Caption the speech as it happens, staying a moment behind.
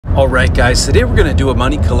Alright guys, today we're going to do a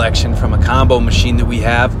money collection from a combo machine that we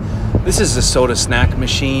have. This is a soda snack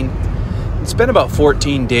machine. It's been about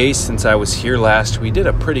 14 days since I was here last. We did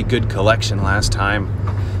a pretty good collection last time.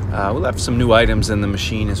 We left some new items in the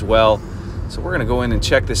machine as well. So we're going to go in and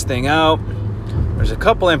check this thing out. There's a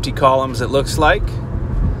couple empty columns it looks like.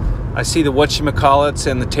 I see the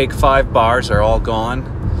whatchamacallits and the Take 5 bars are all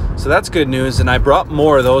gone. So that's good news, and I brought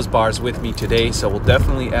more of those bars with me today, so we'll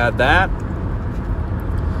definitely add that.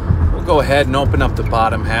 We'll go ahead and open up the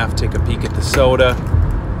bottom half, take a peek at the soda.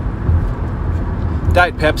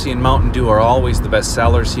 Diet Pepsi and Mountain Dew are always the best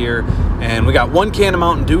sellers here, and we got one can of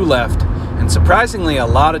Mountain Dew left, and surprisingly a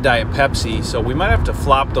lot of Diet Pepsi, so we might have to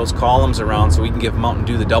flop those columns around so we can give Mountain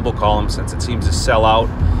Dew the double column since it seems to sell out.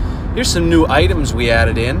 Here's some new items we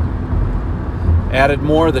added in. Added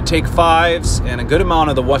more of the Take 5s and a good amount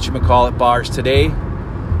of the whatchamacallit bars today.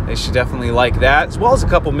 They should definitely like that, as well as a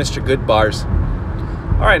couple Mr. Good bars.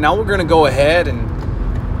 Alright, now we're going to go ahead and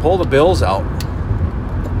pull the bills out.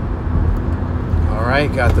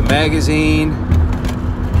 Alright, got the magazine.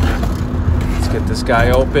 Let's get this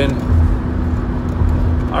guy open.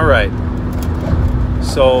 Alright,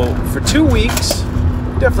 so for 2 weeks,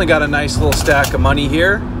 definitely got a nice little stack of money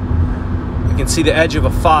here. You can see the edge of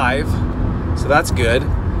a 5, so that's good.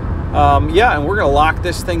 Yeah, and we're going to lock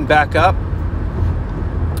this thing back up.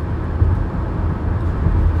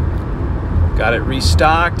 Got it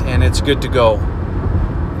restocked and it's good to go.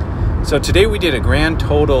 So today we did a grand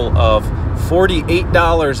total of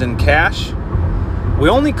 $48 in cash. We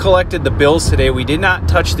only collected the bills today. We did not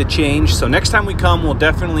touch the change. So next time we come, we'll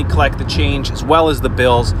definitely collect the change as well as the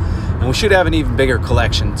bills. And we should have an even bigger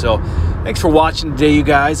collection. So thanks for watching today, you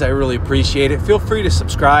guys. I really appreciate it. Feel free to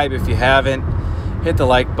subscribe if you haven't. Hit the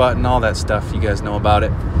like button, all that stuff. You guys know about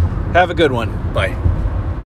it. Have a good one. Bye.